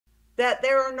that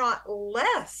there are not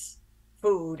less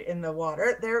food in the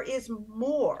water, there is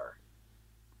more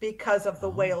because of the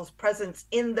Oh, whale's presence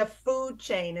in the food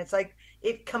chain. It's like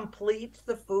it completes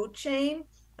the food chain.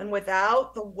 And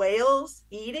without the whales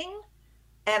eating,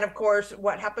 and of course,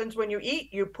 what happens when you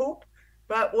eat? You poop.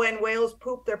 But when whales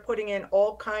poop, they're putting in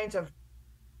all kinds of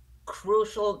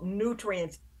crucial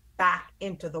nutrients back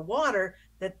into the water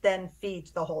that then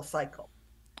feeds the whole cycle.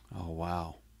 oh,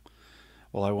 wow.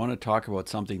 Well, I want to talk about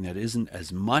something that isn't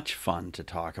as much fun to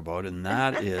talk about, and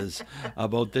that is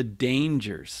about the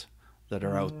dangers that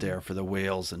are out Mm, there for the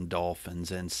whales and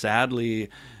dolphins. And sadly,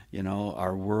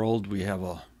 our world, we have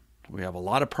a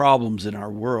lot of problems in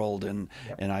our world, and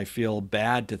yep. and I feel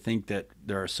bad to think that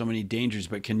there are so many dangers.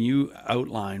 But can you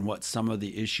outline what some of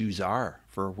the issues are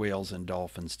for whales and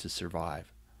dolphins to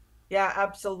survive? Yeah,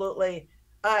 absolutely.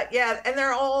 Yeah, and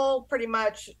they're all pretty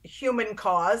much human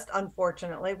caused,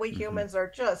 unfortunately. We Hmm. humans are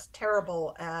just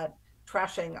terrible at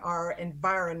trashing our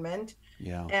environment.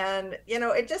 Yeah, And,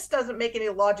 it just doesn't make any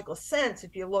logical sense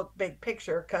if you look big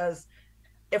picture, because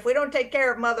if we don't take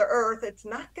care of Mother Earth, it's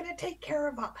not going to take care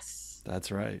of us,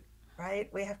 that's right. right?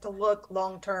 We have to look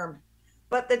long term.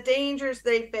 But the dangers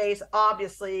they face,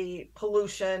 obviously,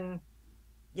 pollution,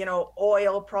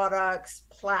 oil products,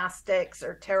 plastics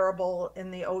are terrible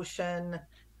in the ocean.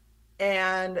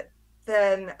 And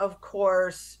then, of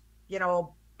course,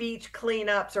 beach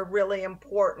cleanups are really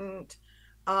important.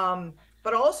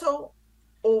 But also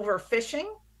overfishing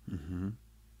Hmm.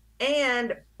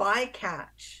 and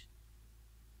bycatch.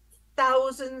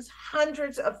 Thousands,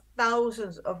 hundreds of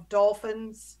thousands of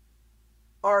dolphins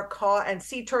are caught, and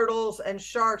sea turtles and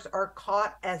sharks are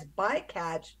caught as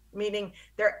bycatch, meaning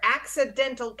they're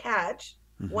accidental catch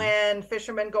Hmm. when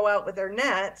fishermen go out with their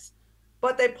nets,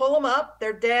 but they pull them up,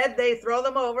 they're dead, they throw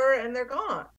them over, and they're gone.